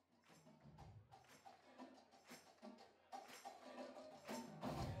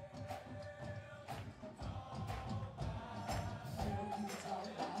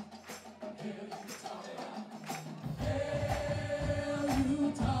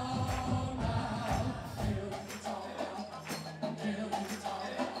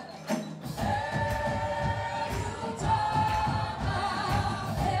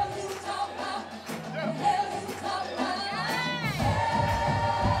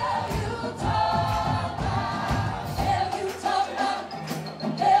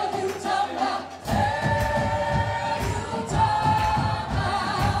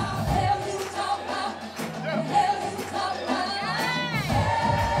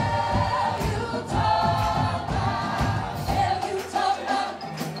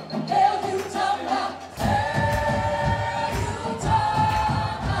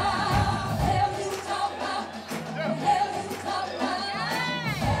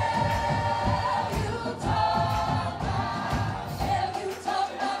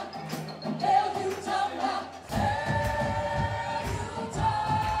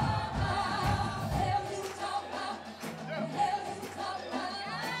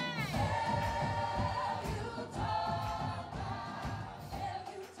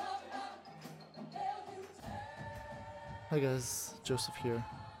Hi guys, Joseph here.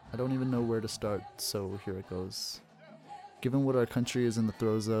 I don't even know where to start, so here it goes. Given what our country is in the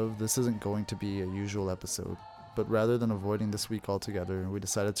throes of, this isn't going to be a usual episode, but rather than avoiding this week altogether, we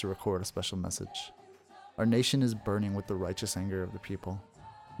decided to record a special message. Our nation is burning with the righteous anger of the people,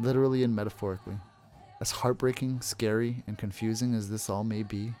 literally and metaphorically. As heartbreaking, scary, and confusing as this all may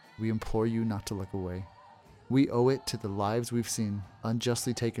be, we implore you not to look away. We owe it to the lives we've seen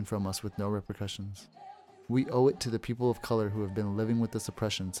unjustly taken from us with no repercussions. We owe it to the people of color who have been living with this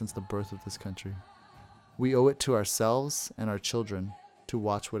oppression since the birth of this country. We owe it to ourselves and our children to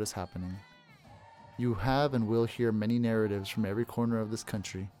watch what is happening. You have and will hear many narratives from every corner of this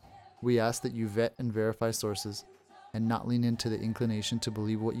country. We ask that you vet and verify sources and not lean into the inclination to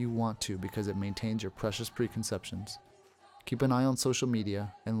believe what you want to because it maintains your precious preconceptions. Keep an eye on social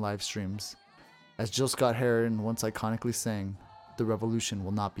media and live streams. As Jill Scott Heron once iconically sang, the revolution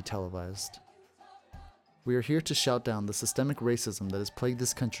will not be televised. We are here to shout down the systemic racism that has plagued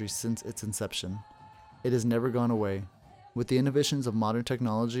this country since its inception. It has never gone away. With the innovations of modern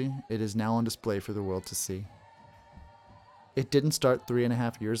technology, it is now on display for the world to see. It didn't start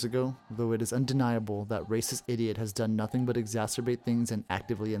 3.5 years ago, though it is undeniable that racist idiot has done nothing but exacerbate things and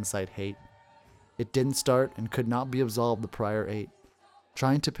actively incite hate. It didn't start and could not be absolved the prior 8.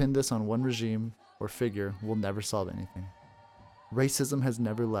 Trying to pin this on one regime or figure will never solve anything. Racism has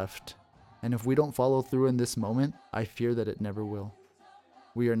never left, and if we don't follow through in this moment, I fear that it never will.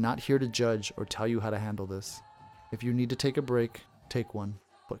 We are not here to judge or tell you how to handle this. If you need to take a break, take one,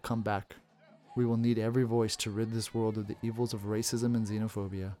 but come back. We will need every voice to rid this world of the evils of racism and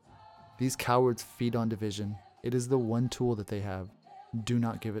xenophobia. These cowards feed on division. It is the one tool that they have. Do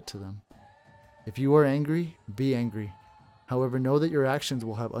not give it to them. If you are angry, be angry. However, know that your actions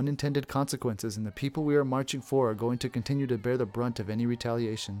will have unintended consequences, and the people we are marching for are going to continue to bear the brunt of any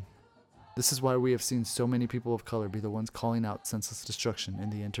retaliation. This is why we have seen so many people of color be the ones calling out senseless destruction in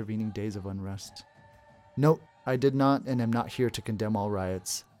the intervening days of unrest. Note, I did not and am not here to condemn all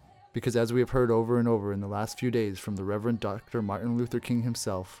riots, because as we have heard over and over in the last few days from the Reverend Dr. Martin Luther King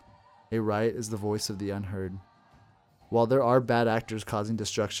himself, a riot is the voice of the unheard. While there are bad actors causing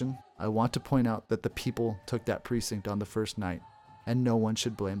destruction, I want to point out that the people took that precinct on the first night, and no one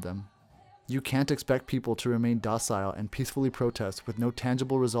should blame them. You can't expect people to remain docile and peacefully protest with no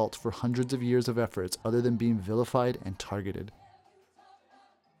tangible results for hundreds of years of efforts other than being vilified and targeted.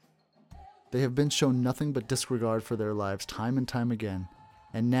 They have been shown nothing but disregard for their lives time and time again,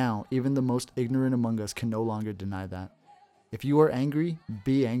 and now even the most ignorant among us can no longer deny that. If you are angry,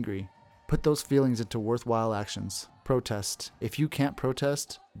 be angry. Put those feelings into worthwhile actions. Protest. If you can't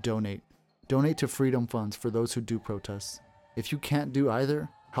protest, donate. Donate to freedom funds for those who do protest. If you can't do either,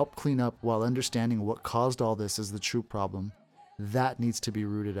 help clean up while understanding what caused all this is the true problem. That needs to be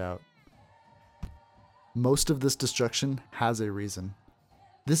rooted out. Most of this destruction has a reason.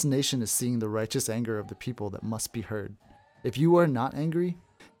 This nation is seeing the righteous anger of the people that must be heard. If you are not angry,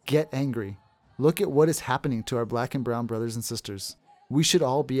 get angry. Look at what is happening to our black and brown brothers and sisters. We should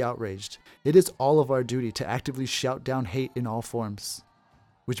all be outraged. It is all of our duty to actively shout down hate in all forms.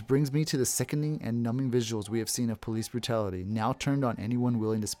 Which brings me to the sickening and numbing visuals we have seen of police brutality, now turned on anyone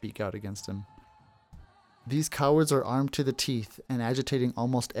willing to speak out against them. These cowards are armed to the teeth and agitating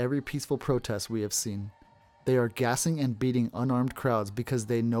almost every peaceful protest we have seen. They are gassing and beating unarmed crowds because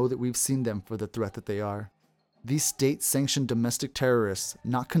they know that we've seen them for the threat that they are. These state-sanctioned domestic terrorists,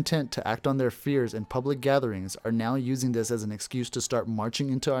 not content to act on their fears in public gatherings, are now using this as an excuse to start marching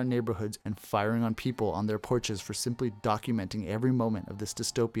into our neighborhoods and firing on people on their porches for simply documenting every moment of this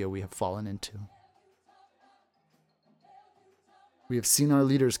dystopia we have fallen into. We have seen our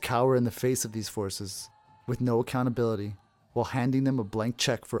leaders cower in the face of these forces, with no accountability, while handing them a blank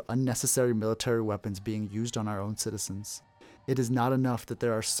check for unnecessary military weapons being used on our own citizens. It is not enough that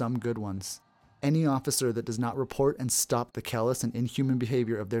there are some good ones. Any officer that does not report and stop the callous and inhuman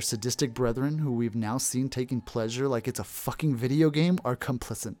behavior of their sadistic brethren who we've now seen taking pleasure like it's a fucking video game are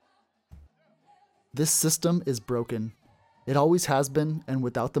complicit. This system is broken. It always has been, and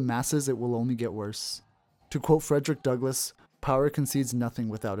without the masses it will only get worse. To quote Frederick Douglass, power concedes nothing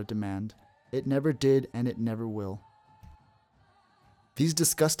without a demand. It never did and it never will. These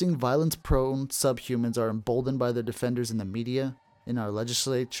disgusting, violence-prone subhumans are emboldened by their defenders in the media, in our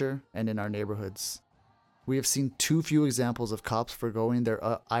legislature, and in our neighborhoods. We have seen too few examples of cops forgoing their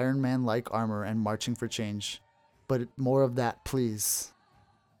Iron Man-like armor and marching for change. But more of that, please.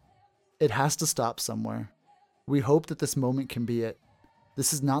 It has to stop somewhere. We hope that this moment can be it.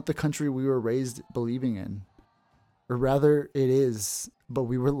 This is not the country we were raised believing in. Or rather, it is, but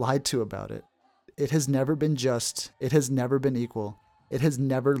we were lied to about it. It has never been just. It has never been equal. It has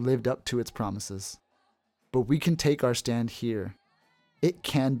never lived up to its promises. but we can take our stand here. It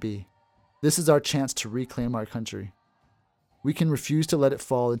can be. This is our chance to reclaim our country. We can refuse to let it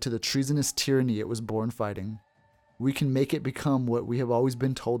fall into the treasonous tyranny it was born fighting. We can make it become what we have always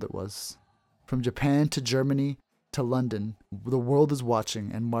been told it was. From Japan to Germany to London, the world is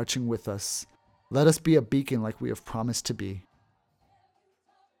watching and marching with us. Let us be a beacon like we have promised to be.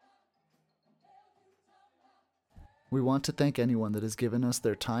 We want to thank anyone that has given us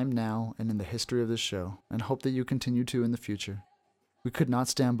their time now and in the history of this show, and hope that you continue to in the future. We could not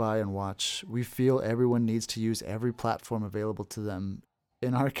stand by and watch. We feel everyone needs to use every platform available to them,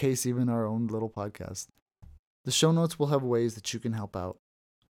 in our case, even our own little podcast. The show notes will have ways that you can help out.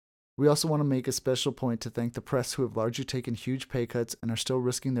 We also want to make a special point to thank the press who have largely taken huge pay cuts and are still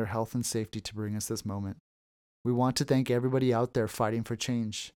risking their health and safety to bring us this moment. We want to thank everybody out there fighting for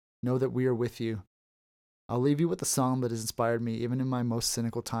change. Know that we are with you. I'll leave you with a song that has inspired me even in my most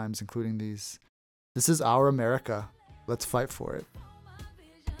cynical times, including these. This is Our America. Let's fight for it.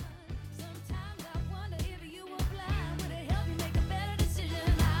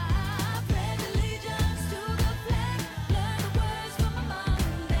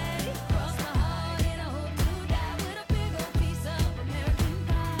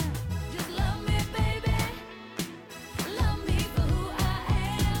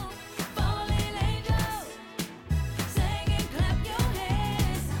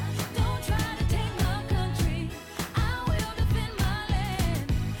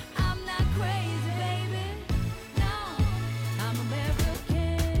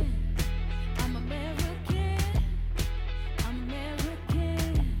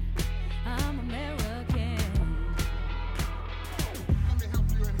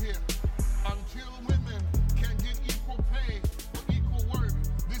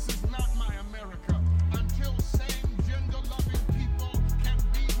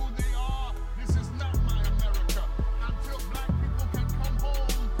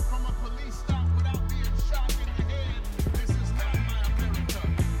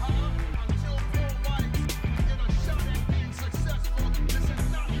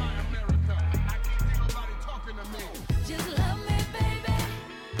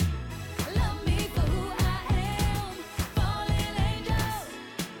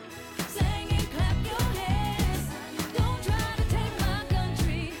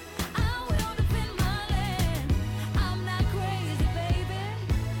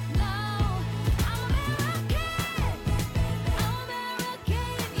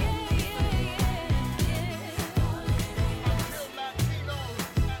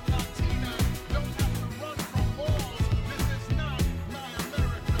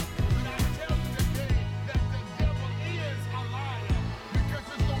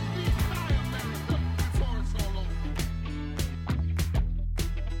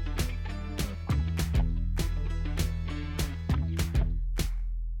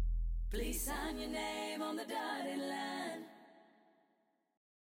 Please sign your name on the dotted line.